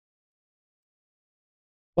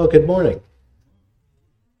Well, good morning.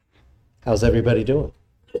 How's everybody doing?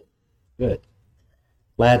 Good.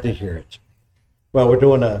 Glad to hear it. Well, we're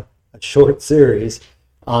doing a short series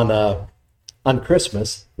on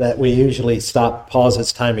Christmas that we usually pause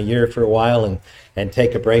this time of year for a while and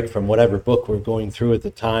take a break from whatever book we're going through at the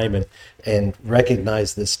time and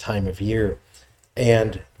recognize this time of year.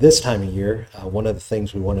 And this time of year, one of the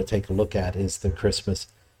things we want to take a look at is the Christmas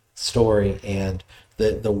story and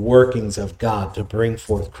the workings of God to bring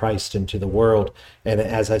forth Christ into the world. And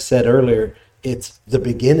as I said earlier, it's the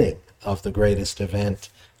beginning of the greatest event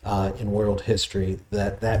in world history,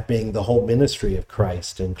 that being the whole ministry of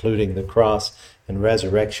Christ, including the cross and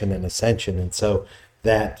resurrection and ascension. And so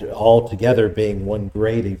that all together being one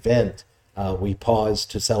great event, we pause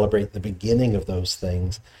to celebrate the beginning of those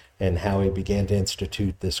things and how he began to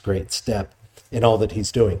institute this great step in all that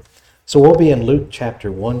he's doing. So we'll be in Luke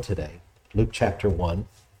chapter 1 today, Luke chapter 1,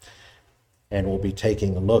 and we'll be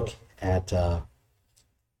taking a look at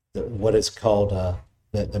what is called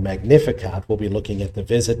the Magnificat. We'll be looking at the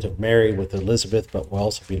visit of Mary with Elizabeth, but we'll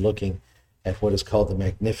also be looking at what is called the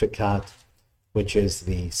Magnificat, which is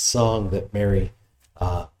the song that Mary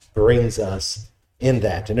brings us in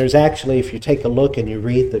that. And there's actually, if you take a look and you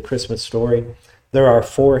read the Christmas story, there are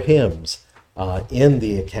 4 hymns in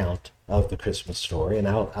the account of the Christmas story, and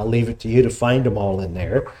I'll leave it to you to find them all in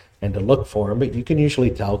there and to look for them, but you can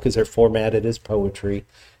usually tell because they're formatted as poetry,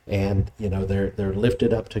 and they're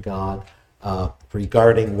lifted up to God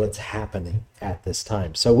regarding what's happening at this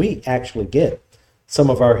time. So we actually get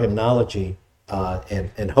some of our hymnology,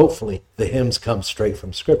 and hopefully the hymns come straight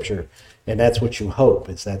from Scripture, and that's what you hope,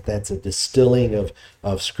 is that that's a distilling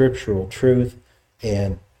of scriptural truth,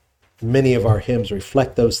 and many of our hymns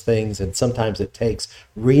reflect those things, and sometimes it takes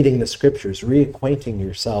reading the Scriptures, reacquainting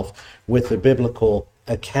yourself with the biblical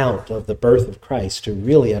account of the birth of Christ to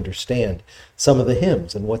really understand some of the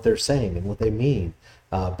hymns and what they're saying and what they mean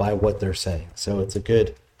by what they're saying. So it's a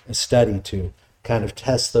good study to kind of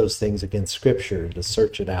test those things against Scripture and to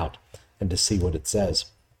search it out and to see what it says.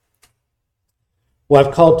 Well,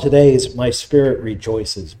 I've called today's My Spirit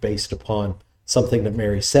Rejoices, based upon something that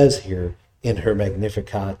Mary says here in her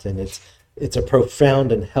Magnificat, and it's a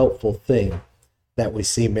profound and helpful thing that we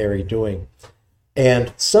see Mary doing.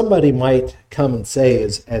 And somebody might come and say,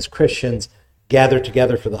 as Christians gather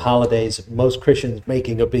together for the holidays, most Christians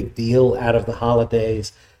making a big deal out of the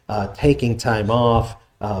holidays, taking time off,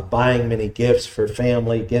 buying many gifts for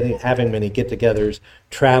family, having many get-togethers,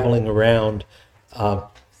 traveling around.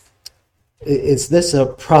 Is this a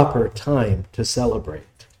proper time to celebrate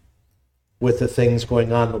with the things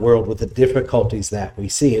going on in the world, with the difficulties that we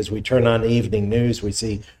see? As we turn on the evening news, we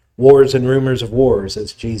see wars and rumors of wars,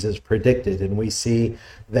 as Jesus predicted, and we see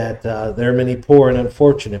that there are many poor and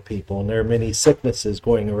unfortunate people, and there are many sicknesses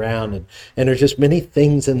going around, and there's just many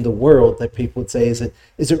things in the world that people would say, is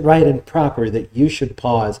it right and proper that you should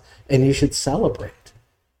pause and you should celebrate,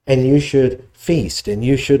 and you should feast, and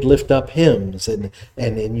you should lift up hymns, and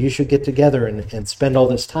you should get together and spend all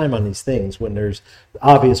this time on these things when there's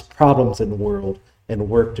obvious problems in the world and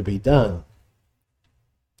work to be done?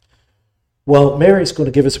 Well, Mary's going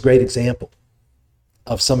to give us a great example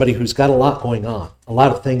of somebody who's got a lot going on, a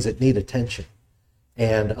lot of things that need attention,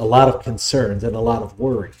 and a lot of concerns and a lot of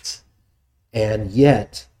worries. And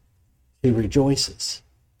yet, she rejoices.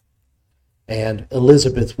 And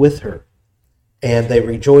Elizabeth with her. And they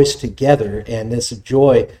rejoice together, and this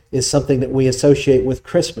joy is something that we associate with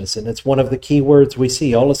Christmas, and it's one of the key words we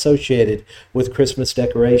see all associated with Christmas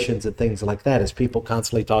decorations and things like that, is people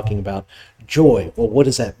constantly talking about joy. Well, what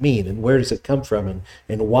does that mean, and where does it come from,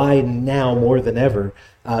 and why now more than ever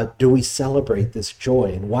do we celebrate this joy,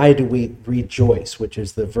 and why do we rejoice, which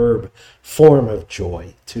is the verb form of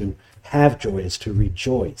joy. To have joy is to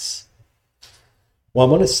rejoice. Well, I'm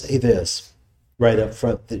going to say this right up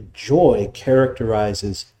front, that joy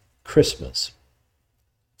characterizes Christmas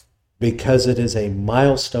because it is a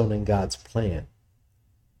milestone in God's plan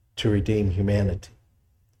to redeem humanity.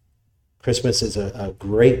 Christmas is a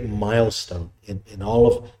great milestone in all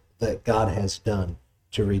of that God has done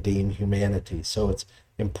to redeem humanity. So it's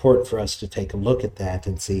important for us to take a look at that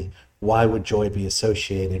and see, why would joy be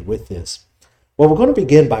associated with this? Well, we're going to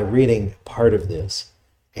begin by reading part of this,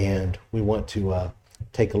 and we want to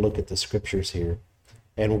take a look at the Scriptures here.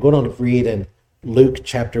 And we're going to read in Luke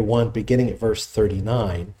chapter 1, beginning at verse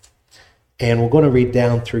 39. And we're going to read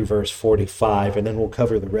down through verse 45, and then we'll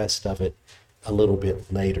cover the rest of it a little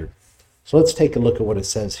bit later. So let's take a look at what it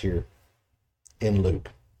says here in Luke.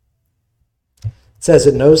 It says,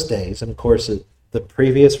 in those days, and of course the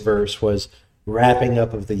previous verse was wrapping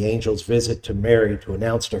up of the angel's visit to Mary to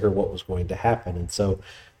announce to her what was going to happen. And so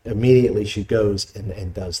immediately she goes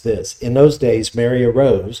and does this. In those days, Mary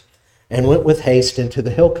arose and went with haste into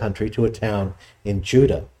the hill country to a town in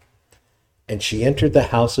Judah. And she entered the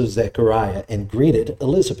house of Zechariah and greeted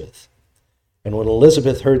Elizabeth. And when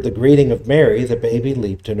Elizabeth heard the greeting of Mary, the baby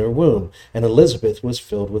leaped in her womb, and Elizabeth was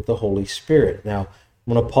filled with the Holy Spirit. Now,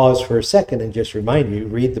 I'm going to pause for a second and just remind you,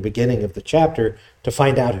 read the beginning of the chapter to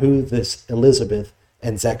find out who this Elizabeth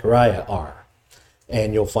and Zechariah are.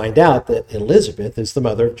 And you'll find out that Elizabeth is the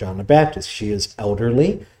mother of John the Baptist. She is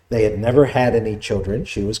elderly. They had never had any children.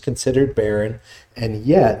 She was considered barren, and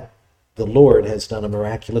yet the Lord has done a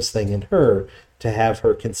miraculous thing in her to have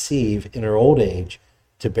her conceive in her old age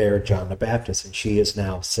to bear John the Baptist, and she is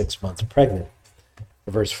now 6 months pregnant.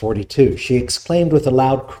 Verse 42, she exclaimed with a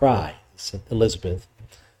loud cry, said Elizabeth,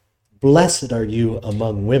 "Blessed are you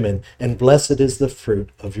among women, and blessed is the fruit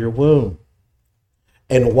of your womb.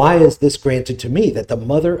 And why is this granted to me, that the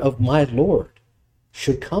mother of my Lord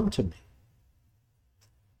should come to me?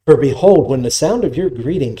 For behold, when the sound of your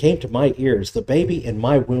greeting came to my ears, the baby in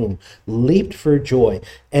my womb leaped for joy,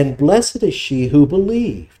 and blessed is she who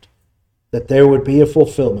believed that there would be a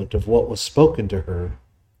fulfillment of what was spoken to her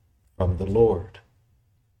from the Lord."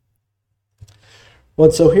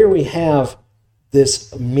 Well, so here we have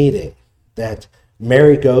this meeting that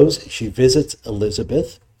Mary goes, she visits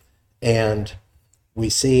Elizabeth, and we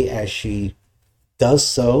see as she does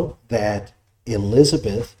so that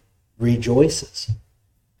Elizabeth rejoices.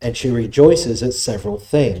 And she rejoices at several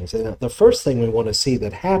things. And the first thing we want to see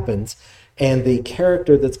that happens, and the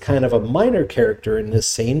character that's kind of a minor character in this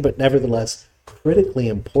scene, but nevertheless critically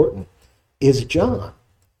important, is John.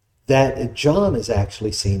 That John is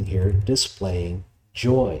actually seen here displaying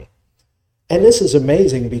joy. And this is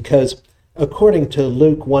amazing because according to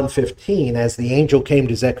Luke 1:15, as the angel came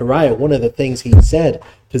to Zechariah, one of the things he said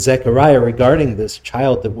to Zechariah regarding this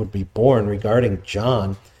child that would be born, regarding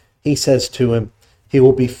John, he says to him, he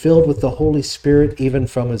will be filled with the Holy Spirit even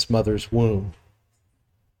from his mother's womb.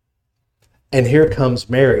 And here comes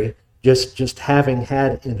Mary, just having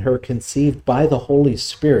had in her conceived by the Holy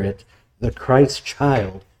Spirit, the Christ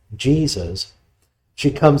child, Jesus.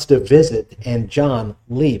 She comes to visit, and John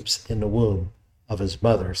leaps in the womb of his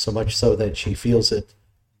mother, so much so that she feels it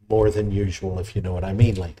more than usual, if you know what I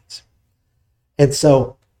mean, ladies. And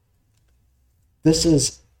so this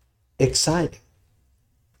is exciting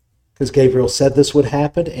because Gabriel said this would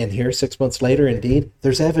happen, and here 6 months later, indeed,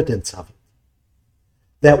 there's evidence of it.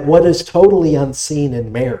 That what is totally unseen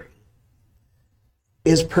in Mary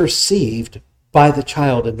is perceived by the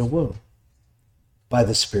child in the womb, by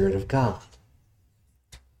the Spirit of God.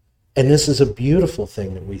 And this is a beautiful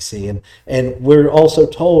thing that we see. And we're also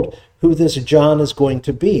told who this John is going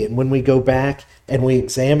to be. And when we go back and we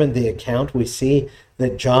examine the account, we see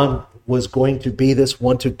that John was going to be this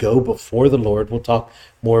one to go before the Lord. We'll talk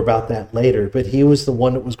more about that later. But he was the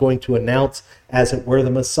one that was going to announce, as it were, the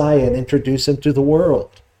Messiah and introduce him to the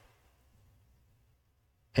world.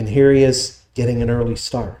 And here he is getting an early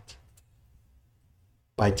start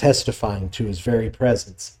by testifying to his very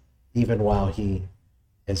presence, even while he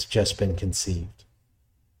has just been conceived.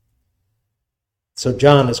 So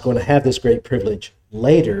John is going to have this great privilege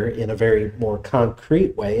later in a very more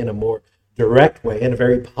concrete way, in a more direct way, in a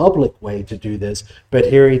very public way to do this, but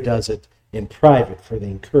here he does it in private for the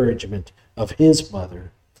encouragement of his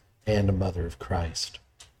mother and the mother of Christ.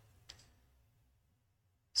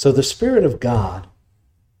 So the Spirit of God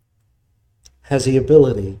has the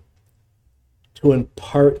ability to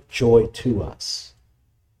impart joy to us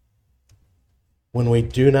when we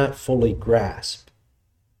do not fully grasp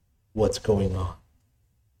what's going on.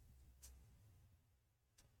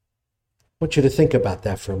 I want you to think about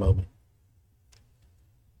that for a moment.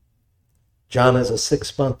 John is a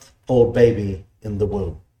 6-month-old baby in the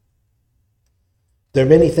womb. There are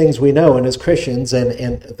many things we know, and as Christians,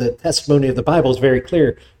 and the testimony of the Bible is very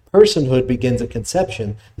clear. Personhood begins at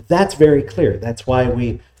conception. That's very clear. That's why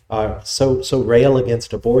we are so rail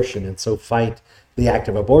against abortion and so fight the act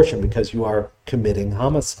of abortion, because you are committing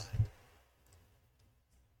homicide.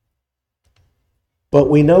 But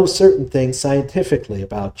we know certain things scientifically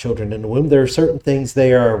about children in the womb. There are certain things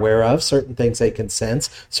they are aware of, certain things they can sense,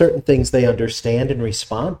 certain things they understand and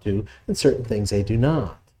respond to, and certain things they do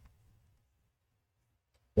not.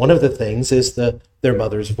 One of the things is their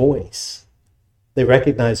mother's voice. They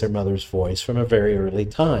recognize their mother's voice from a very early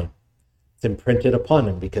time. It's imprinted upon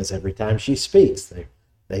them because every time she speaks,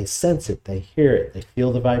 they sense it, they hear it, they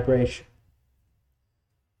feel the vibration.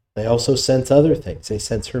 They also sense other things. They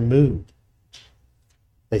sense her mood.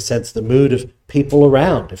 They sense the mood of people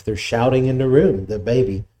around. If they're shouting in the room, the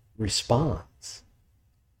baby responds.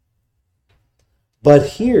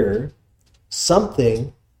 But here,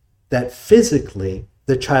 something that physically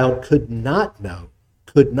the child could not know,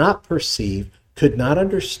 could not perceive, could not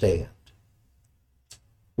understand,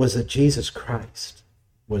 was that Jesus Christ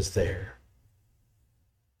was there.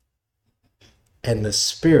 And the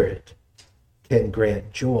Spirit can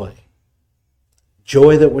grant joy.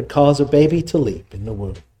 Joy that would cause a baby to leap in the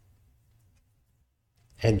womb.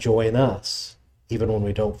 And joy in us, even when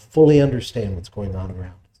we don't fully understand what's going on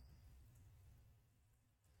around us.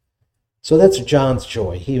 So that's John's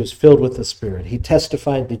joy. He was filled with the Spirit. He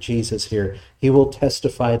testified to Jesus here. He will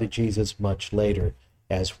testify to Jesus much later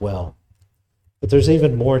as well. But there's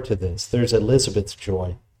even more to this. There's Elizabeth's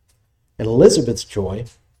joy. And Elizabeth's joy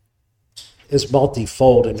is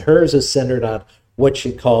multifold, and hers is centered on what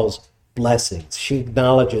she calls blessings. She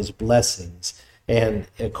acknowledges blessings. And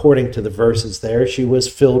according to the verses there, she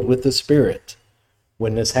was filled with the Spirit.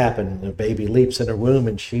 When this happened, the baby leaps in her womb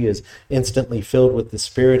and she is instantly filled with the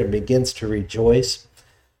Spirit and begins to rejoice.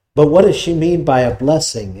 But what does she mean by a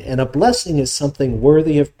blessing? And a blessing is something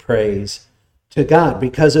worthy of praise to God.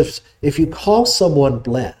 Because if you call someone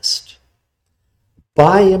blessed,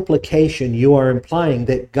 by implication, you are implying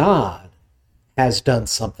that God has done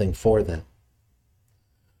something for them.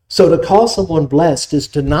 So to call someone blessed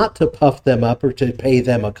is not to puff them up or to pay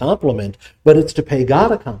them a compliment, but it's to pay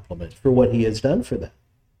God a compliment for what he has done for them.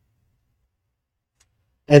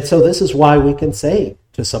 And so this is why we can say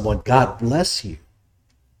to someone, God bless you.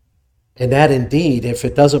 And that indeed, if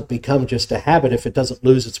it doesn't become just a habit, if it doesn't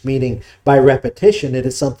lose its meaning by repetition, it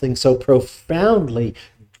is something so profoundly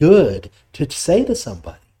good to say to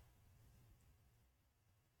somebody.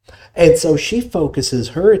 And so she focuses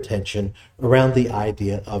her attention around the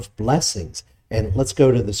idea of blessings. And let's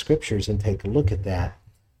go to the scriptures and take a look at that.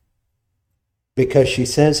 Because she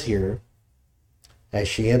says here, as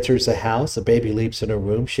she enters the house, the baby leaps in her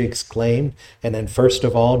womb, she exclaimed, and then first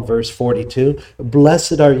of all in verse 42,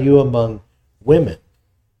 blessed are you among women,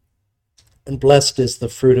 and blessed is the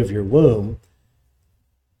fruit of your womb.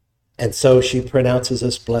 And so she pronounces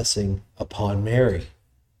this blessing upon Mary.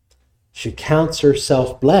 She counts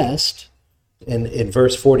herself blessed in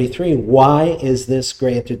verse 43. Why is this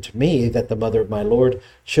granted to me that the mother of my Lord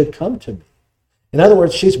should come to me? In other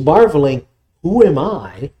words, she's marveling, who am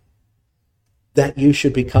I that you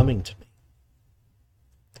should be coming to me?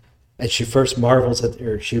 And she first marvels at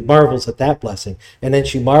that blessing, and then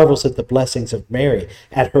she marvels at the blessings of Mary,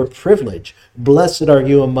 at her privilege. Blessed are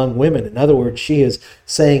you among women. In other words, she is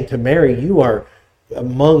saying to Mary, you are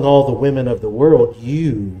among all the women of the world,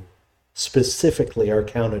 you specifically are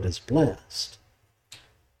counted as blessed.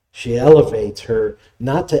 She elevates her,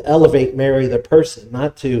 not to elevate Mary the person,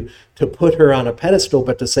 not to put her on a pedestal,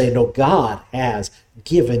 but to say, no, God has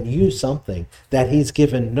given you something that he's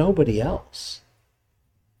given nobody else.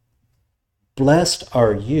 Blessed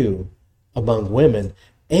are you among women,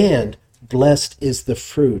 and blessed is the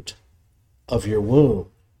fruit of your womb.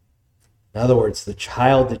 In other words, the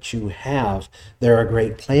child that you have, there are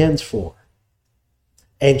great plans for.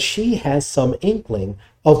 And she has some inkling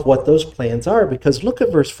of what those plans are, because look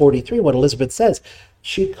at verse 43, what Elizabeth says.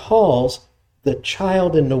 She calls the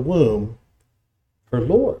child in the womb her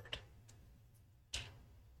Lord.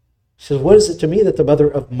 She says, what is it to me that the mother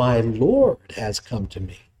of my Lord has come to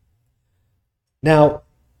me? Now,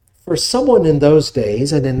 for someone in those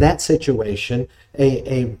days and in that situation,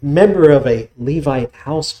 a member of a Levite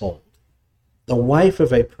household, the wife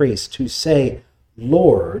of a priest, to say,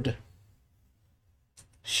 Lord,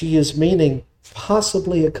 she is meaning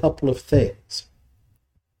possibly a couple of things.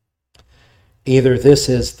 Either this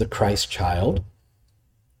is the Christ child,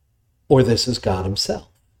 or this is God himself.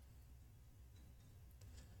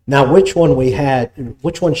 Now, which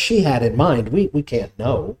one she had in mind, we can't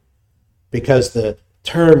know, because the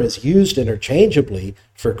term is used interchangeably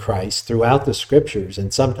for Christ throughout the scriptures,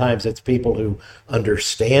 and sometimes it's people who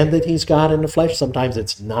understand that he's God in the flesh, sometimes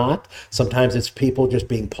it's not, sometimes it's people just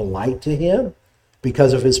being polite to him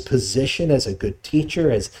because of his position as a good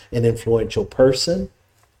teacher, as an influential person.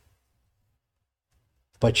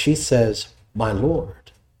 But she says, my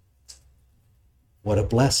Lord. What a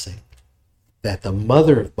blessing that the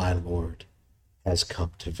mother of my Lord has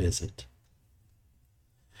come to visit.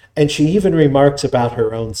 And she even remarks about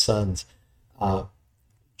her own son's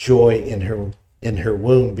joy in her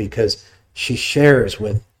womb, because she shares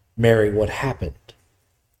with Mary what happened.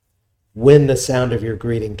 When the sound of your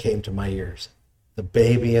greeting came to my ears, the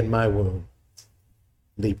baby in my womb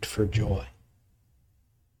leaped for joy.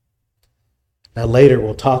 Now later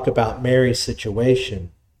we'll talk about Mary's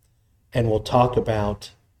situation, and we'll talk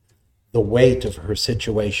about the weight of her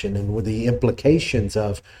situation and the implications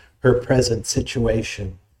of her present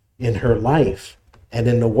situation in her life. and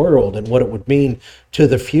in the world and what it would mean to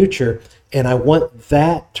the future. And I want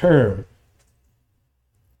that term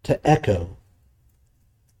to echo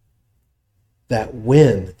that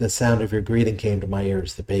when the sound of your greeting came to my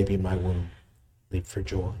ears, the baby in my womb leaped for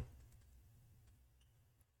joy.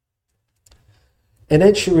 And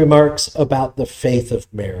then she remarks about the faith of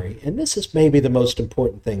Mary. And this is maybe the most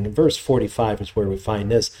important thing. In verse 45 is where we find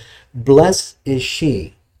this. Blessed is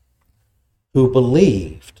she who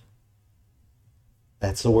believed.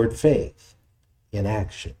 That's the word faith in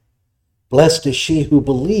action. Blessed is she who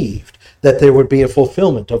believed that there would be a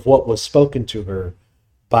fulfillment of what was spoken to her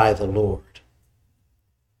by the Lord.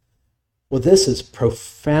 Well, this is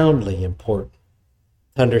profoundly important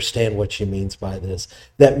to understand what she means by this.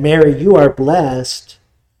 That Mary, you are blessed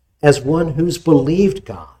as one who's believed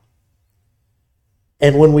God.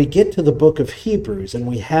 And when we get to the book of Hebrews, and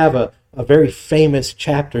we have a very famous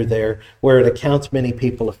chapter there where it accounts many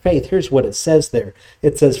people of faith, here's what it says there.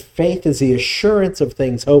 It says, faith is the assurance of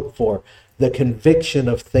things hoped for, the conviction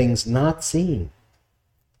of things not seen.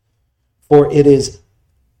 For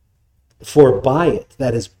by it,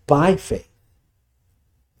 that is by faith,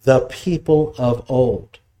 the people of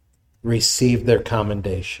old received their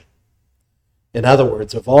commendation. In other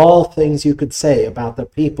words, of all things you could say about the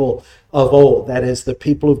people of old, that is, the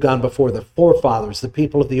people who've gone before, the forefathers, the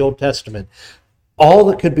people of the Old Testament, all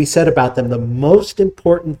that could be said about them, the most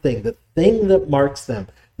important thing, the thing that marks them,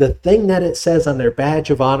 the thing that it says on their badge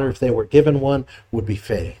of honor, if they were given one, would be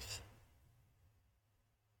faith.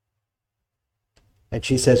 And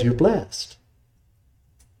she says, you're blessed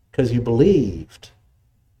because you believed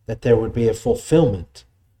that there would be a fulfillment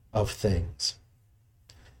of things.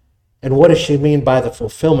 And what does she mean by the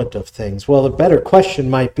fulfillment of things? Well, the better question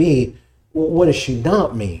might be, what does she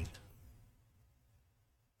not mean?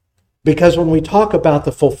 Because when we talk about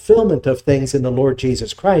the fulfillment of things in the Lord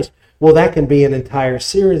Jesus Christ, well, that can be an entire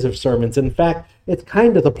series of sermons. In fact, it's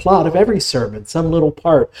kind of the plot of every sermon, some little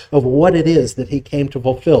part of what it is that he came to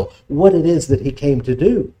fulfill, what it is that he came to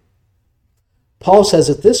do. Paul says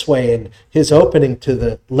it this way in his opening to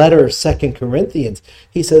the letter of 2 Corinthians.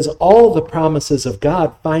 He says, all the promises of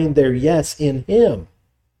God find their yes in him.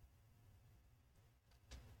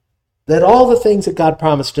 That all the things that God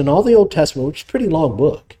promised in all the Old Testament, which is a pretty long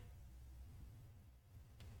book,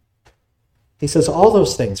 he says all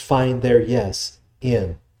those things find their yes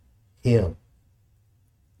in him.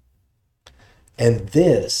 And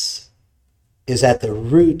this is at the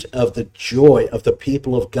root of the joy of the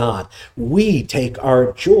people of God. We take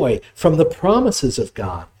our joy from the promises of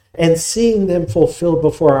God and seeing them fulfilled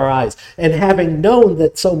before our eyes. And having known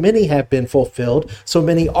that so many have been fulfilled, so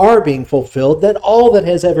many are being fulfilled, that all that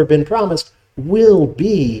has ever been promised will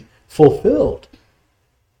be fulfilled.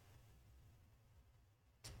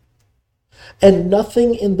 And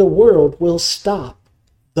nothing in the world will stop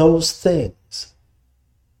those things.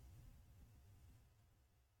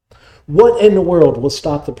 What in the world will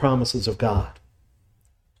stop the promises of God?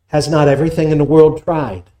 Has not everything in the world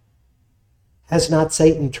tried? Has not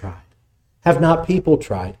Satan tried? Have not people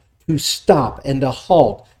tried to stop and to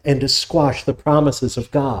halt and to squash the promises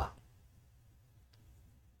of God?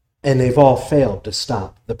 And they've all failed to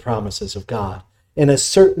stop the promises of God. And as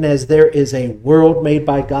certain as there is a world made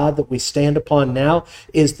by God that we stand upon now,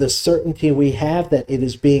 is the certainty we have that it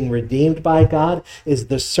is being redeemed by God, is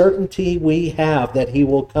the certainty we have that he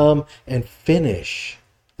will come and finish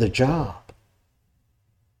the job.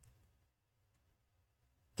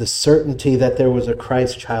 The certainty that there was a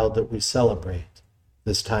Christ child that we celebrate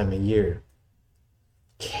this time of year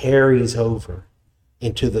carries over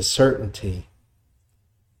into the certainty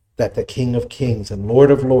that the King of Kings and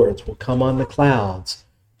Lord of Lords will come on the clouds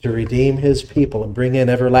to redeem his people and bring in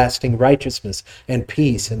everlasting righteousness and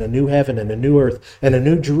peace and a new heaven and a new earth and a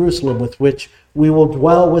new Jerusalem with which we will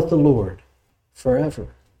dwell with the Lord forever.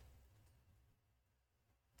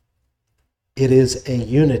 It is a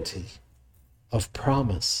unity of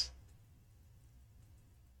promise.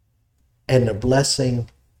 And the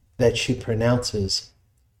blessing that she pronounces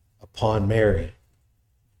upon Mary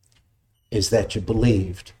is that you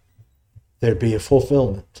believed there'd be a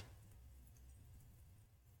fulfillment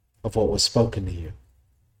of what was spoken to you.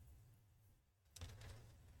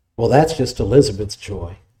 Well, that's just Elizabeth's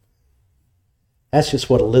joy. That's just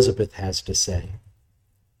what Elizabeth has to say.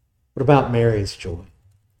 What about Mary's joy?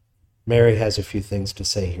 Mary has a few things to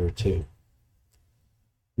say here too.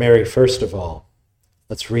 Mary, first of all,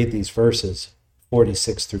 let's read these verses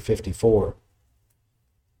 46 through 54,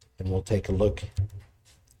 and we'll take a look,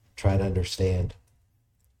 try to understand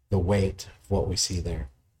the weight of what we see there.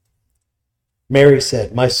 Mary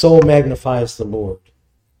said, my soul magnifies the Lord,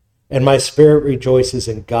 and my spirit rejoices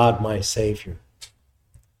in God my Savior,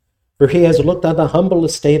 For he has looked on the humble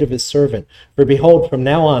estate of his servant. For behold, from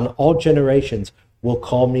now on all generations will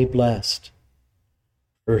call me blessed.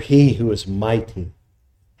 For he who is mighty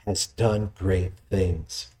has done great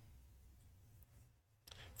things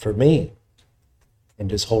for me and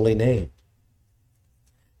his holy name.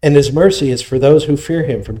 And his mercy is for those who fear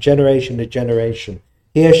him from generation to generation.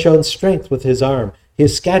 He has shown strength with his arm. He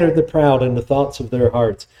has scattered the proud in the thoughts of their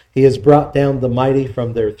hearts. He has brought down the mighty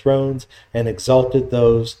from their thrones and exalted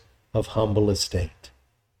those of humble estate.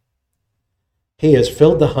 He has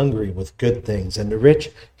filled the hungry with good things, and the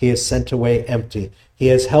rich he has sent away empty. He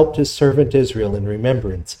has helped his servant Israel in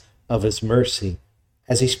remembrance of his mercy,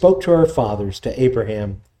 as he spoke to our fathers, to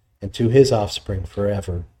Abraham, and to his offspring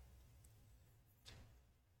forever.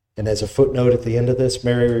 And as a footnote at the end of this,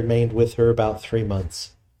 Mary remained with her about 3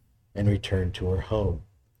 months and returned to her home.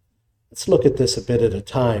 Let's look at this a bit at a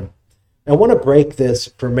time. I want to break this,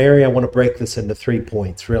 for Mary, I want to break this into 3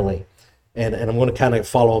 points, really. And I'm going to kind of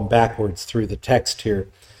follow them backwards through the text here.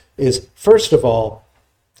 Is, first of all,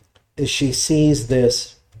 is she sees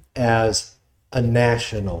this as a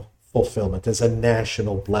national fulfillment, as a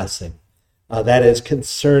national blessing. That is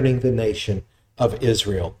concerning the nation of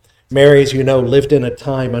Israel. Mary, as you know, lived in a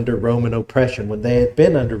time under Roman oppression, when they had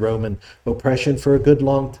been under Roman oppression for a good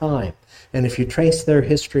long time. And if you trace their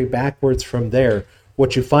history backwards from there,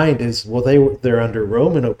 what you find is, well, they're under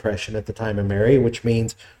Roman oppression at the time of Mary, which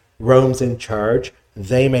means Rome's in charge.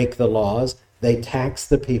 They make the laws. They tax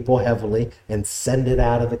the people heavily and send it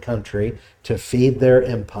out of the country to feed their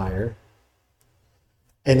empire.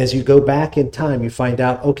 And as you go back in time, you find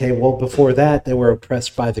out, okay, well, before that, they were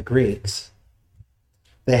oppressed by the Greeks.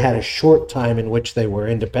 They had a short time in which they were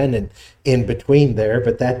independent in between there,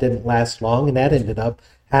 but that didn't last long, and that ended up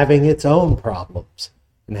having its own problems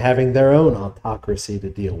and having their own autocracy to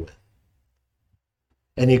deal with.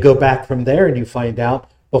 And you go back from there and you find out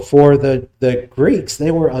before the Greeks,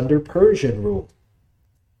 they were under Persian rule.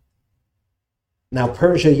 Now,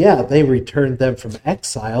 Persia, yeah, they returned them from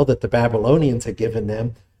exile that the Babylonians had given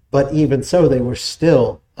them, but even so, they were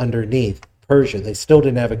still underneath Persia. They still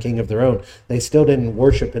didn't have a king of their own. They still didn't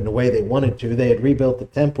worship in the way they wanted to. They had rebuilt the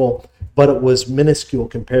temple, but it was minuscule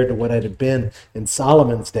compared to what it had been in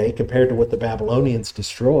Solomon's day, compared to what the Babylonians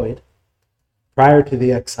destroyed. Prior to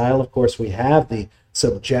the exile, of course, we have the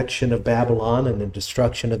subjection of Babylon and the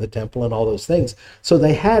destruction of the temple and all those things. So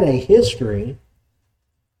they had a history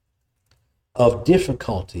of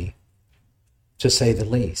difficulty, to say the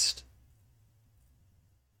least.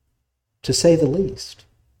 To say the least.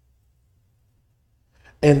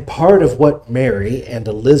 And part of what Mary and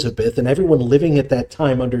Elizabeth and everyone living at that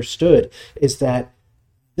time understood is that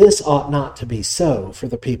this ought not to be so for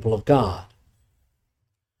the people of God.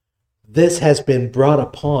 This has been brought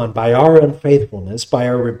upon by our unfaithfulness, by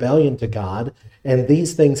our rebellion to God, and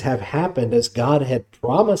these things have happened as God had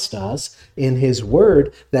promised us in his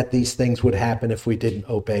word that these things would happen if we didn't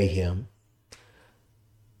obey him.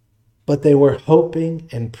 But they were hoping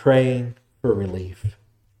and praying for relief,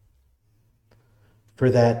 for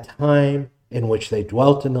that time in which they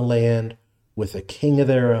dwelt in the land with a king of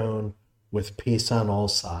their own, with peace on all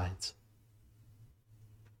sides.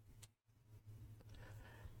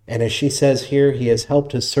 And as she says here, he has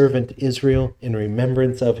helped his servant Israel in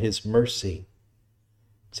remembrance of his mercy.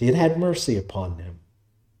 See, it had mercy upon them,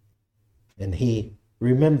 and he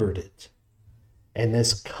remembered it. And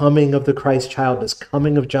this coming of the Christ child, this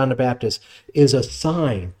coming of John the Baptist, is a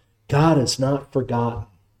sign God has not forgotten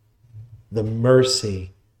the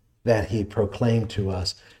mercy that he proclaimed to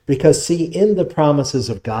us. Because, see, in the promises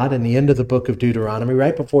of God, in the end of the book of Deuteronomy,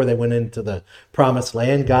 right before they went into the promised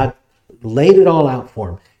land, God laid it all out for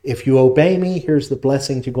them. If you obey me, here's the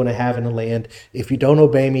blessings you're going to have in the land. If you don't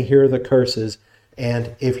obey me, here are the curses.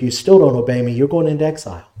 And if you still don't obey me, you're going into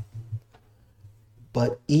exile.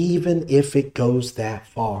 But even if it goes that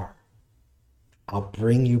far, I'll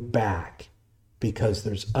bring you back because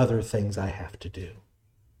there's other things I have to do.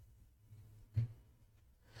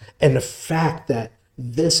 And the fact that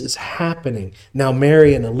this is happening. Now,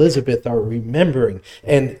 Mary and Elizabeth are remembering,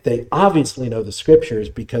 and they obviously know the scriptures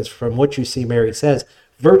because from what you see Mary says,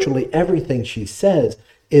 virtually everything she says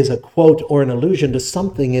is a quote or an allusion to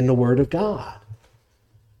something in the Word of God.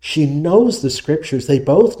 She knows the scriptures. They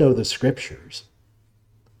both know the scriptures.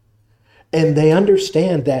 And they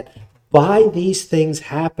understand that by these things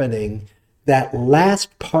happening, that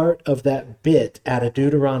last part of that bit out of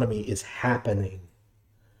Deuteronomy is happening.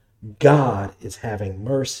 God is having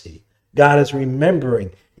mercy. God is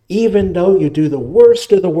remembering, even though you do the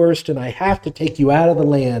worst of the worst and I have to take you out of the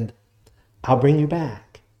land, I'll bring you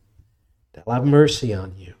back. I'll have mercy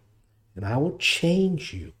on you, and I will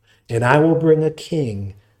change you, and I will bring a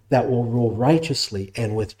king that will rule righteously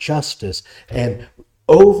and with justice and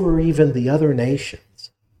over even the other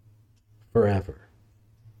nations forever.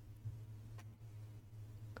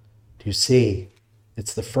 Do you see?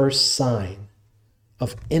 It's the first sign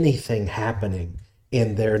of anything happening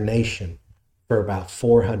in their nation for about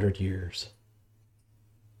 400 years.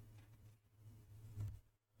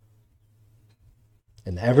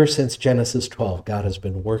 And ever since Genesis 12, God has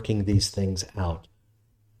been working these things out.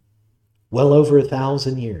 Well over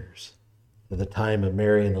 1,000 years, at the time of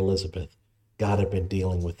Mary and Elizabeth, God had been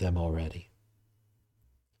dealing with them already.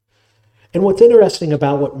 And what's interesting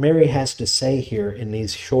about what Mary has to say here in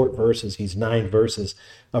these short verses, these 9 verses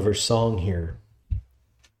of her song here,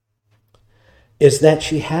 is that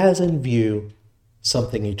she has in view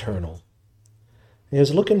something eternal.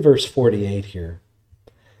 As look in verse 48 here.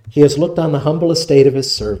 He has looked on the humble estate of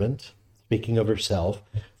his servant, speaking of herself,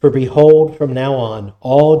 for behold, from now on,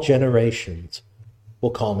 all generations will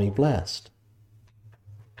call me blessed.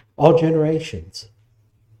 All generations.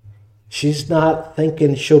 She's not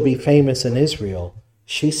thinking she'll be famous in Israel.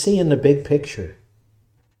 She's seeing the big picture.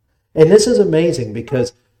 And this is amazing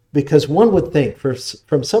because one would think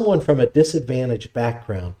from someone from a disadvantaged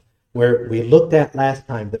background, where we looked at last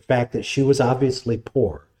time the fact that she was obviously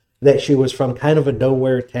poor, that she was from kind of a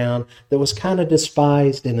nowhere town that was kind of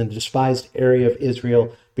despised in a despised area of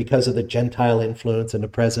Israel because of the Gentile influence and the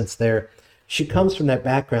presence there. She comes from that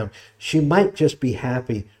background. She might just be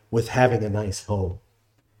happy with having a nice home,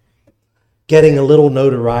 getting a little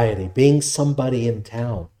notoriety, being somebody in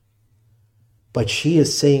town. But she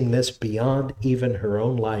is seeing this beyond even her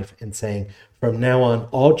own life and saying, from now on,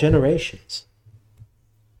 all generations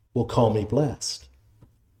will call me blessed.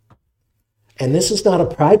 And this is not a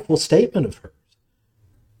prideful statement of hers,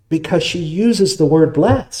 because she uses the word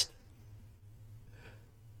blessed.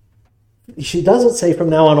 She doesn't say from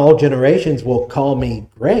now on all generations will call me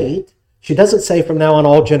great. She doesn't say from now on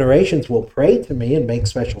all generations will pray to me and make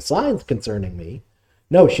special signs concerning me.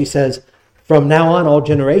 No, she says from now on all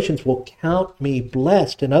generations will count me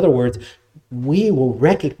blessed. In other words, we will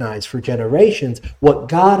recognize for generations what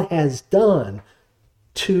God has done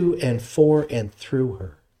to and for and through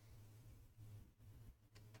her.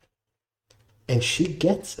 And she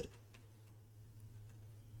gets it.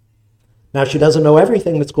 Now, she doesn't know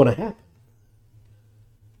everything that's going to happen,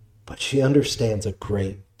 but she understands a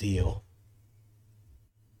great deal.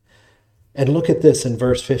 And look at this in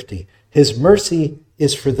verse 50. His mercy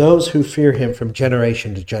is for those who fear him from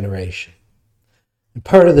generation to generation. And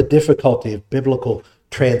part of the difficulty of biblical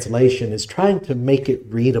translation is trying to make it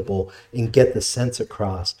readable and get the sense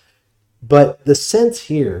across. But the sense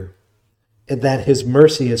here is that his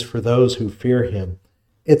mercy is for those who fear him.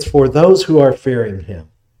 It's for those who are fearing him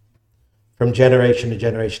from generation to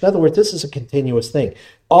generation. In other words, this is a continuous thing.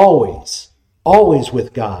 Always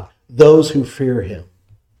with God, those who fear him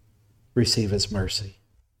receive his mercy.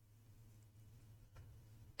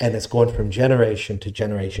 And it's going from generation to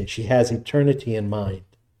generation. She has eternity in mind.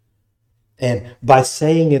 And by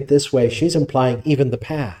saying it this way, she's implying even the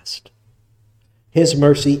past. His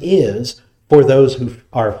mercy is for those who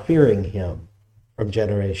are fearing him from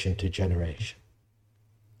generation to generation.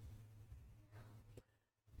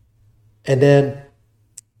 And then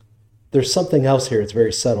there's something else here. It's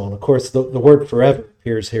very subtle. And of course, the word forever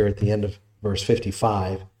appears here at the end of verse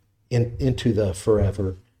 55, into the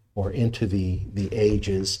forever, or into the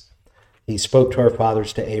ages. He spoke to our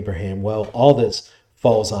fathers, to Abraham. Well, all this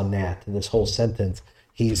falls on that, in this whole sentence.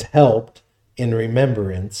 He's helped in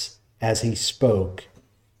remembrance as he spoke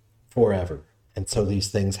forever. And so these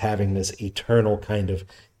things having this eternal kind of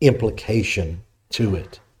implication to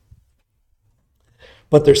it.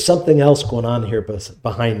 But there's something else going on here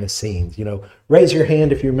behind the scenes. Raise your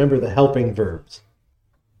hand if you remember the helping verbs.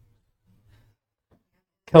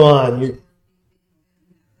 Come on.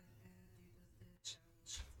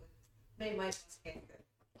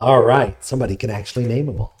 All right. Somebody can actually name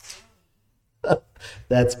them all.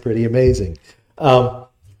 That's pretty amazing.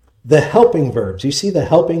 The helping verbs. You see the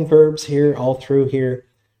helping verbs here, all through here,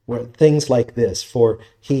 where things like this. For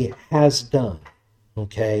he has done.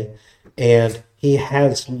 Okay? And he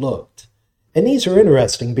has looked. And these are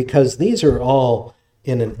interesting because these are all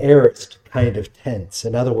in an aorist kind of tense.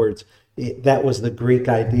 In other words, that was the Greek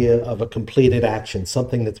idea of a completed action,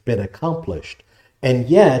 something that's been accomplished. And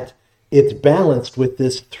yet, it's balanced with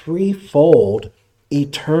this threefold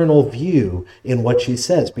eternal view in what she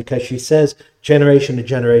says, because she says generation to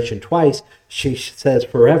generation twice, she says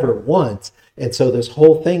forever once. And so this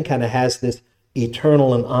whole thing kind of has this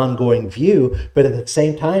eternal and ongoing view, but at the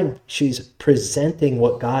same time, she's presenting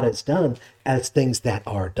what God has done as things that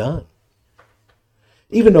are done.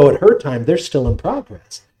 Even though at her time, they're still in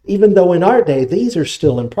progress. even though in our day these are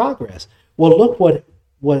still in progress. Well, look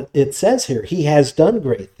what it says here. He has done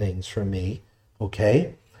great things for me,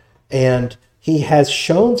 okay? And he has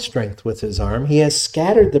shown strength with his arm. He has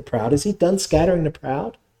scattered the proud. Is he done scattering the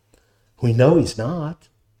proud? We know he's not.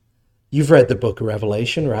 You've read the book of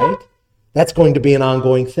Revelation, right? That's going to be an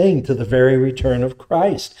ongoing thing to the very return of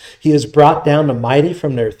Christ. He has brought down the mighty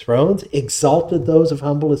from their thrones, exalted those of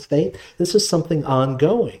humble estate. This is something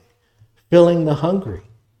ongoing, filling the hungry,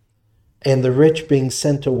 and the rich being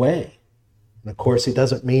sent away. And of course, he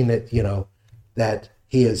doesn't mean that, that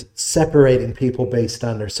he is separating people based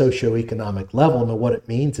on their socioeconomic level. No, what it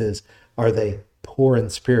means is, are they poor in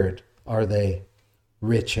spirit? Are they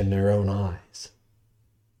rich in their own eyes?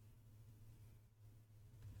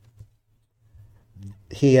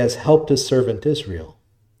 He has helped his servant Israel.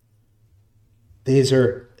 These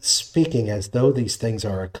are speaking as though these things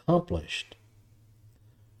are accomplished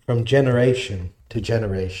from generation to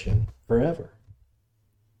generation forever.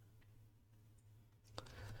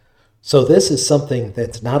 So this is something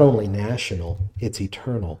that's not only national, it's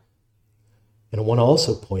eternal. And I want to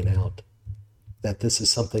also point out that this is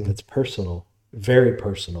something that's personal, very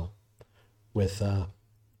personal with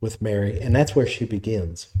Mary. And that's where she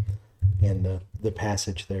begins in the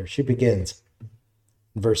passage there. She begins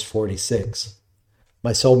in verse 46.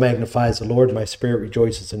 My soul magnifies the Lord, my spirit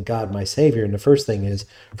rejoices in God, my Savior. And the first thing is,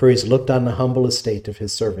 for he's looked on the humble estate of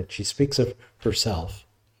his servant. She speaks of herself.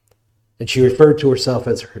 And she referred to herself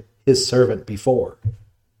as his servant before,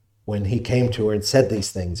 when he came to her and said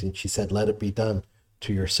these things. And she said, let it be done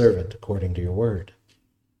to your servant according to your word.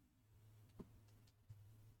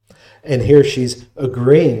 And here she's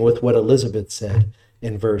agreeing with what Elizabeth said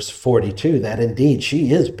in verse 42, that indeed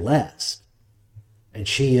she is blessed. And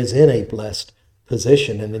she is in a blessed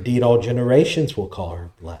position, and indeed all generations will call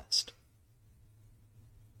her blessed.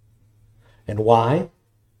 And why?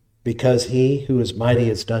 Because he who is mighty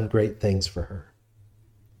has done great things for her.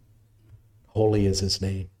 Holy is his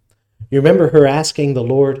name. You remember her asking the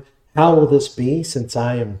Lord, how will this be since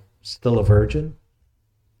I am still a virgin?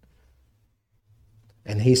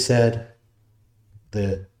 And he said,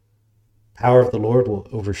 the power of the Lord will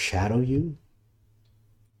overshadow you.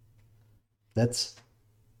 That's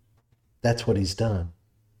what he's done.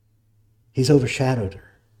 He's overshadowed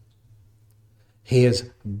her. He has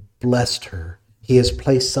blessed her. He has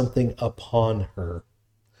placed something upon her.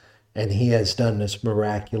 And he has done this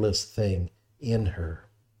miraculous thing in her.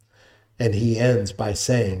 And he ends by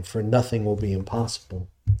saying, for nothing will be impossible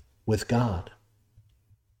with God.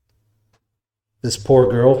 This poor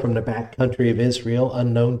girl from the back country of Israel,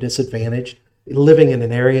 unknown, disadvantaged, living in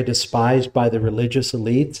an area despised by the religious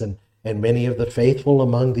elites and many of the faithful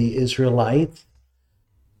among the Israelites,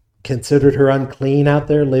 considered her unclean out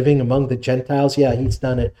there living among the Gentiles. Yeah, he's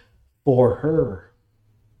done it for her.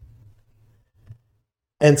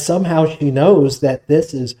 And somehow she knows that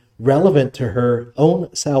this is relevant to her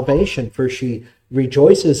own salvation, for she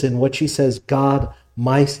rejoices in what she says, God,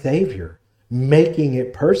 my Savior, making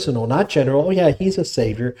it personal, not general. Oh yeah, he's a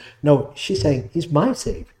Savior. No, she's saying he's my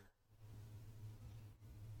Savior.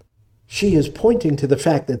 She is pointing to the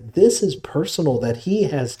fact that this is personal, that he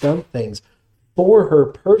has done things for her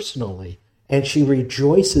personally, and she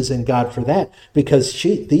rejoices in God for that, because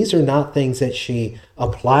these are not things that she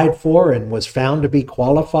applied for and was found to be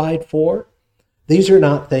qualified for. These are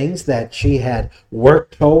not things that she had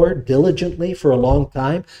worked toward diligently for a long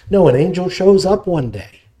time. No, an angel shows up one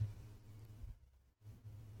day,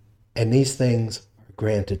 and these things are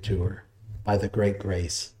granted to her by the great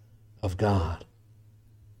grace of God.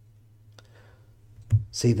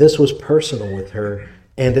 See, this was personal with her,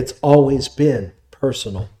 and it's always been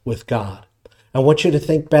personal with God. I want you to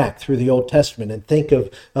think back through the Old Testament and think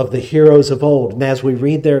of the heroes of old. And as we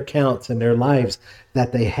read their accounts and their lives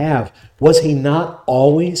that they have, was he not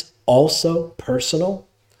always also personal?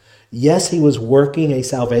 Yes, he was working a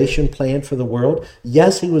salvation plan for the world.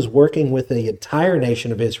 Yes, he was working with the entire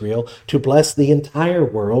nation of Israel to bless the entire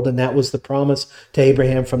world, and that was the promise to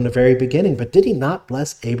Abraham from the very beginning. But did he not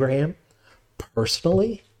bless Abraham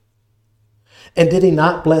personally? And did he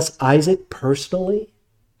not bless Isaac personally?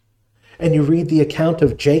 And you read the account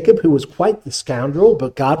of Jacob, who was quite the scoundrel,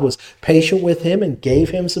 but God was patient with him and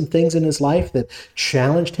gave him some things in his life that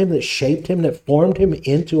challenged him, that shaped him, that formed him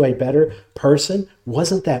into a better person.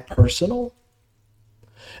 Wasn't that personal?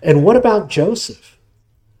 And what about Joseph?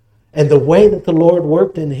 And the way that the Lord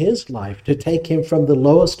worked in his life to take him from the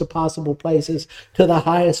lowest of possible places to the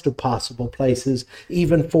highest of possible places,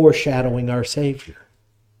 even foreshadowing our Savior.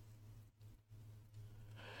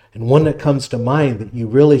 And one that comes to mind that you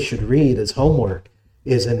really should read as homework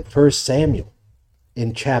is in 1 Samuel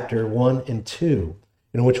in chapter 1 and 2.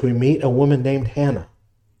 in which we meet a woman named Hannah.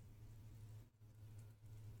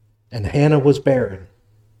 And Hannah was barren.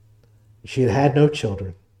 She had had no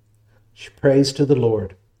children. She prays to the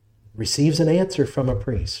Lord, receives an answer from a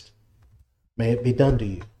priest. May it be done to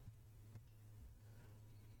you.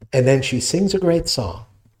 And then she sings a great song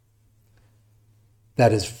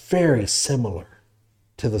that is very similar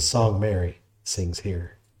to the song Mary sings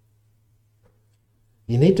here.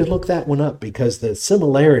 You need to look that one up because the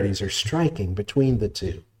similarities are striking between the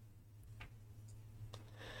two.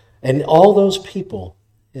 And all those people,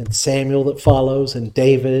 and Samuel that follows, and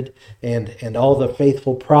David, and all the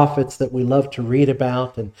faithful prophets that we love to read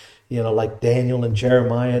about, and like Daniel and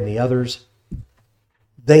Jeremiah and the others,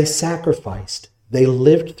 they sacrificed. They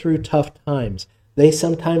lived through tough times. They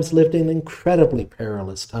sometimes lived in incredibly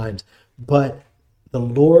perilous times, but the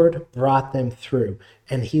Lord brought them through,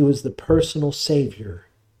 and he was the personal Savior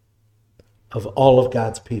of all of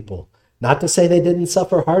God's people. Not to say they didn't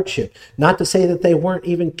suffer hardship, not to say that they weren't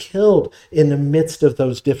even killed in the midst of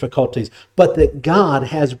those difficulties, but that God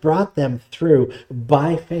has brought them through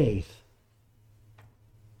by faith.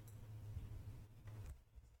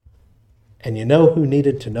 And you know who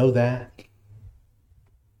needed to know that?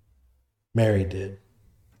 Mary did.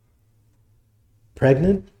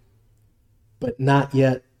 Pregnant, but not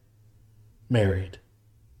yet married.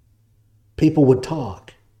 People would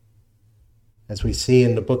talk. As we see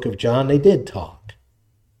in the book of John, they did talk.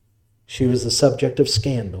 She was the subject of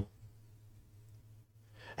scandal.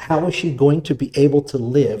 How is she going to be able to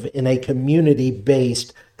live in a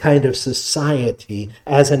community-based kind of society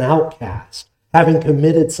as an outcast, having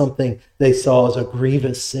committed something they saw as a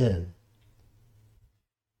grievous sin?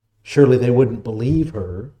 Surely they wouldn't believe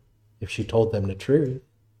her if she told them the truth.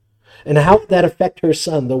 And how would that affect her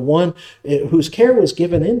son, the one whose care was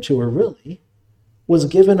given into her, really, was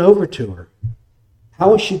given over to her?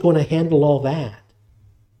 How is she going to handle all that?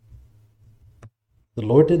 The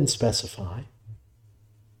Lord didn't specify.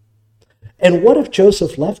 And what if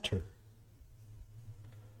Joseph left her?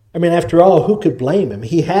 I mean, after all, who could blame him?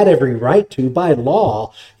 He had every right to. By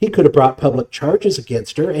law, he could have brought public charges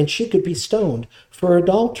against her, and she could be stoned for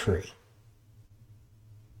adultery.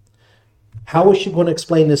 How is she going to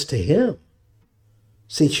explain this to him?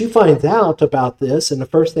 See, she finds out about this, and the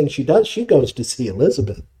first thing she does, she goes to see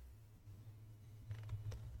Elizabeth.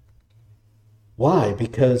 Why?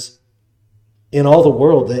 Because in all the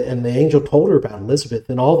world, and the angel told her about Elizabeth,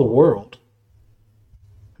 in all the world,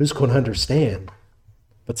 who's going to understand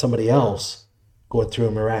but somebody else going through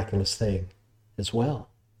a miraculous thing as well?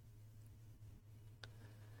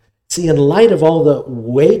 See, in light of all the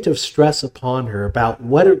weight of stress upon her about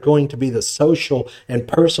what are going to be the social and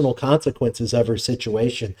personal consequences of her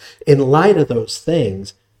situation, in light of those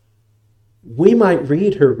things, we might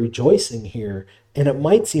read her rejoicing here, and it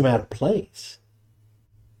might seem out of place.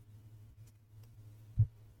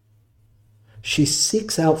 She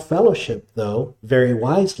seeks out fellowship, though, very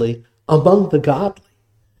wisely, among the godly,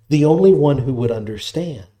 the only one who would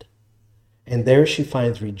understand. And there she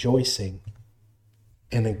finds rejoicing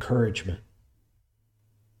and encouragement.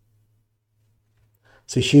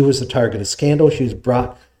 See, she was the target of scandal.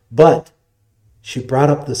 But she brought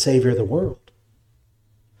up the Savior of the world.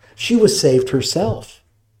 She was saved herself.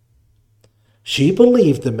 She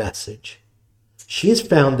believed the message. She is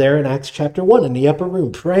found there in Acts chapter 1 in the upper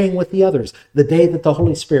room, praying with the others the day that the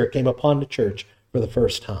Holy Spirit came upon the church for the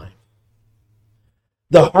first time.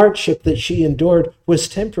 The hardship that she endured was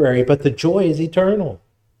temporary, but the joy is eternal.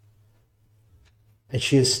 And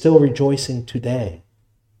she is still rejoicing today.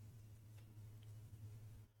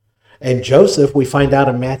 And Joseph, we find out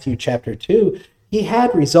in Matthew chapter 2, he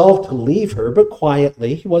had resolved to leave her, but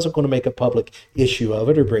quietly. He wasn't going to make a public issue of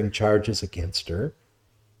it or bring charges against her.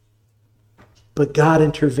 But God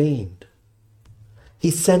intervened.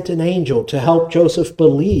 He sent an angel to help Joseph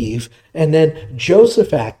believe, and then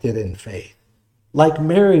Joseph acted in faith, like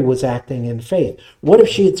Mary was acting in faith. What if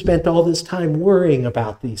she had spent all this time worrying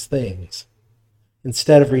about these things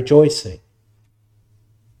instead of rejoicing?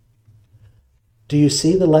 Do you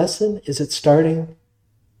see the lesson? Is it starting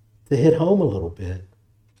to hit home a little bit?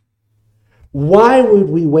 Why would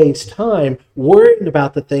we waste time worrying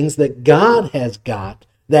about the things that God has got,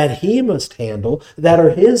 that he must handle, that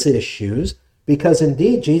are his issues? Because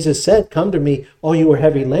indeed, Jesus said, "Come to me, all you are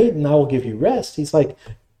heavy laden, I will give you rest." He's like,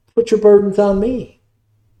 put your burdens on me.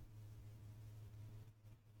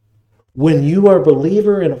 When you are a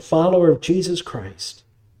believer and a follower of Jesus Christ,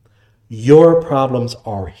 your problems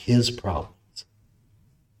are his problems.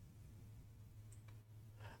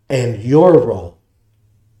 And your role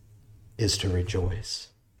is to rejoice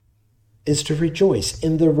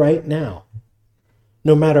in the right now.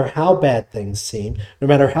 No matter how bad things seem, no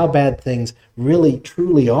matter how bad things really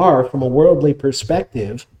truly are from a worldly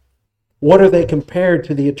perspective, what are they compared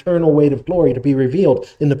to the eternal weight of glory to be revealed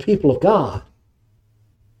in the people of God?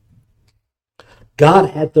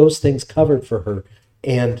 God had those things covered for her,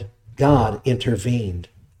 and God intervened.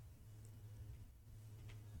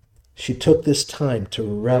 She took this time to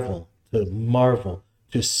revel, to marvel,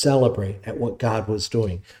 to celebrate at what God was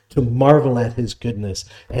doing, to marvel at his goodness.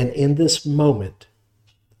 And in this moment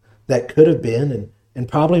that could have been, and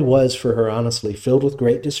probably was for her, honestly, filled with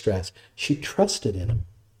great distress, she trusted in him,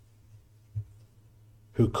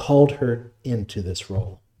 who called her into this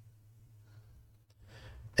role.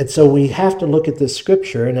 And so we have to look at this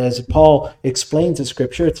scripture, and as Paul explains the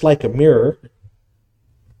scripture, it's like a mirror.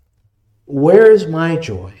 Where is my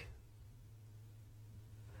joy?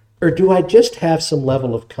 Or do I just have some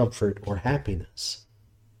level of comfort or happiness?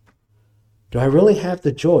 Do I really have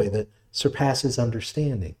the joy that surpasses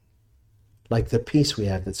understanding? Like the peace we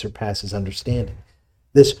have that surpasses understanding.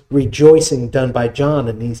 This rejoicing done by John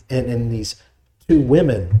and these two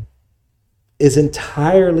women is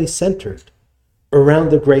entirely centered around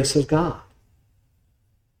the grace of God.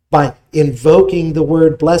 By invoking the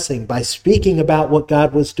word blessing, by speaking about what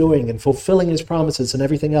God was doing and fulfilling his promises and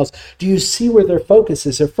everything else. Do you see where their focus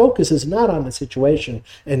is? Their focus is not on the situation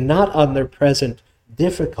and not on their present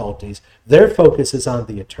difficulties. Their focus is on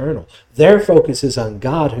the eternal. Their focus is on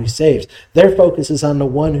God who saves. Their focus is on the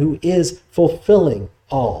one who is fulfilling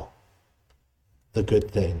all the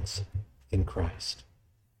good things in Christ.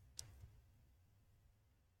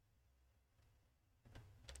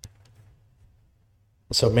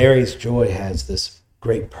 So Mary's joy has this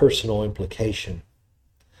great personal implication,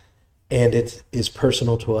 and it is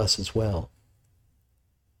personal to us as well.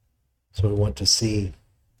 So we want to see,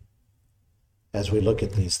 as we look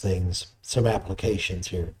at these things, some applications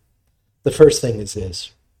here. The first thing is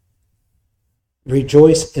this: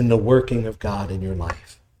 rejoice in the working of God in your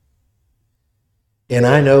life. And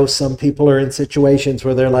I know some people are in situations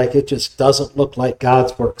where they're like, it just doesn't look like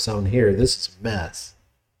God's work zone here. This is a mess.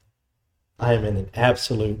 I am in an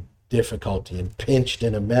absolute difficulty and pinched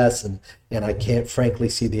in a mess, and I can't frankly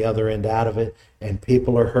see the other end out of it, and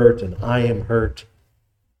people are hurt, and I am hurt.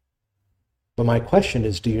 But my question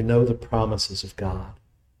is, do you know the promises of God?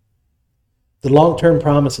 The long-term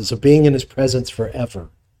promises of being in his presence forever,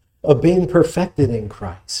 of being perfected in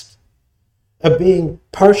Christ, of being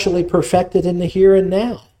partially perfected in the here and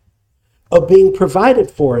now, of being provided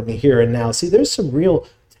for in the here and now. See, there's some real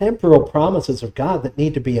temporal promises of God that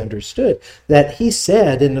need to be understood, that he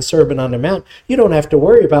said in the Sermon on the Mount, you don't have to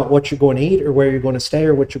worry about what you're going to eat or where you're going to stay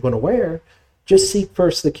or what you're going to wear. Just seek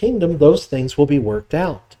first the kingdom. Those things will be worked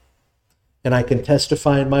out. And I can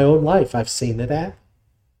testify in my own life, I've seen it happen.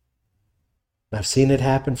 I've seen it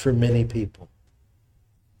happen for many people.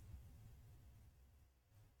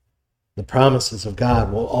 The promises of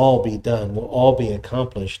God will all be done, will all be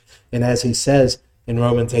accomplished. And as he says in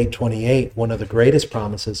Romans 8:28, one of the greatest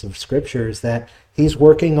promises of Scripture is that he's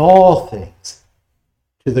working all things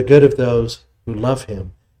to the good of those who love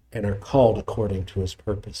him and are called according to his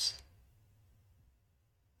purpose.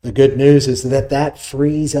 The good news is that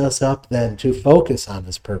frees us up then to focus on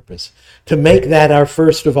his purpose, to make that our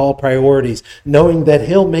first of all priorities, knowing that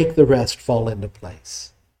he'll make the rest fall into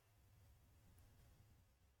place.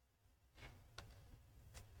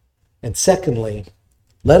 And secondly,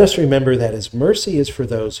 let us remember that his mercy is for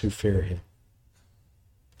those who fear him.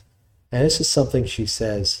 And this is something she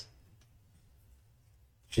says.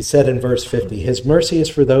 She said in verse 50, his mercy is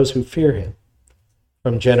for those who fear him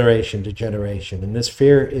from generation to generation. And this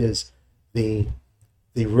fear is the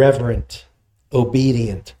reverent,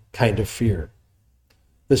 obedient kind of fear.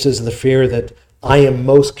 This is the fear that I am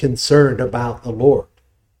most concerned about the Lord.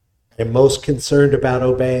 I am most concerned about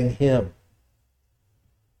obeying him.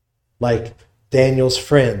 Like Daniel's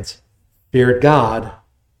friends feared God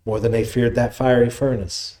more than they feared that fiery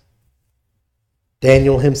furnace.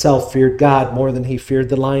 Daniel himself feared God more than he feared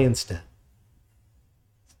the lion's den.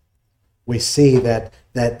 We see that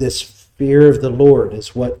this fear of the Lord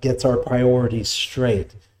is what gets our priorities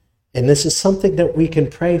straight. And this is something that we can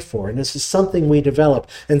pray for, and this is something we develop,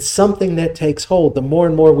 and something that takes hold the more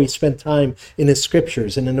and more we spend time in his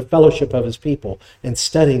scriptures and in the fellowship of his people and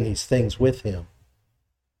studying these things with him.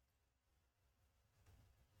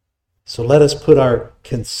 So let us put our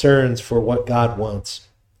concerns for what God wants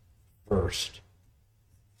first,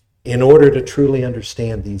 in order to truly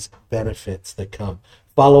understand these benefits that come.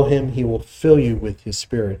 Follow him. He will fill you with his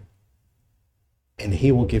Spirit, and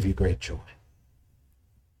he will give you great joy.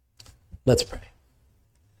 Let's pray.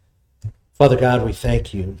 Father God, we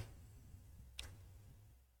thank you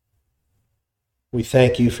We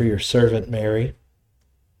thank you for your servant Mary,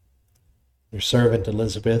 your servant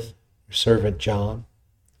Elizabeth, your servant John.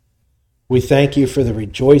 We thank you for the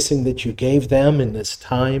rejoicing that you gave them in this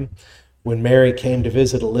time when Mary came to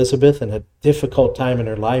visit Elizabeth in a difficult time in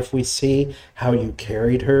her life. We see how you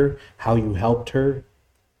carried her, how you helped her.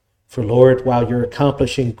 For Lord, while you're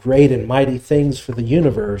accomplishing great and mighty things for the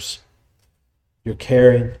universe, you're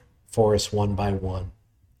caring for us one by one.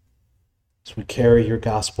 As we carry your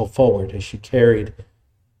gospel forward, as you carried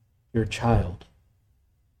your child.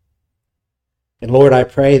 And Lord, I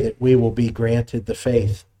pray that we will be granted the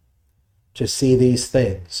faith to see these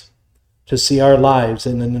things, to see our lives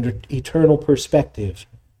in an eternal perspective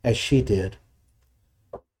as she did,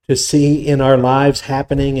 to see in our lives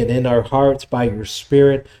happening and in our hearts by your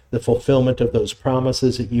Spirit the fulfillment of those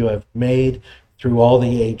promises that you have made through all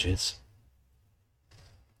the ages.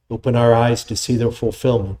 Open our eyes to see their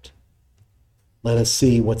fulfillment. Let us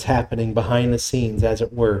see what's happening behind the scenes, as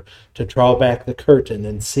it were, to draw back the curtain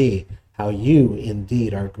and see how you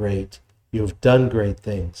indeed are great. You have done great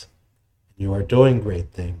things. You are doing great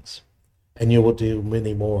things. And you will do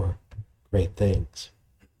many more great things.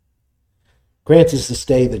 Grant us this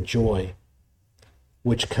day the joy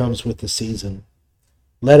which comes with the season.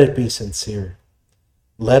 Let it be sincere.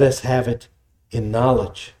 Let us have it in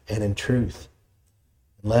knowledge and in truth.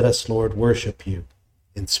 Let us, Lord, worship you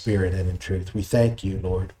in spirit and in truth. We thank you,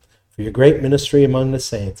 Lord, for your great ministry among the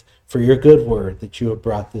saints, for your good word that you have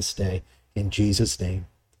brought this day. In Jesus' name,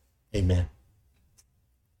 amen.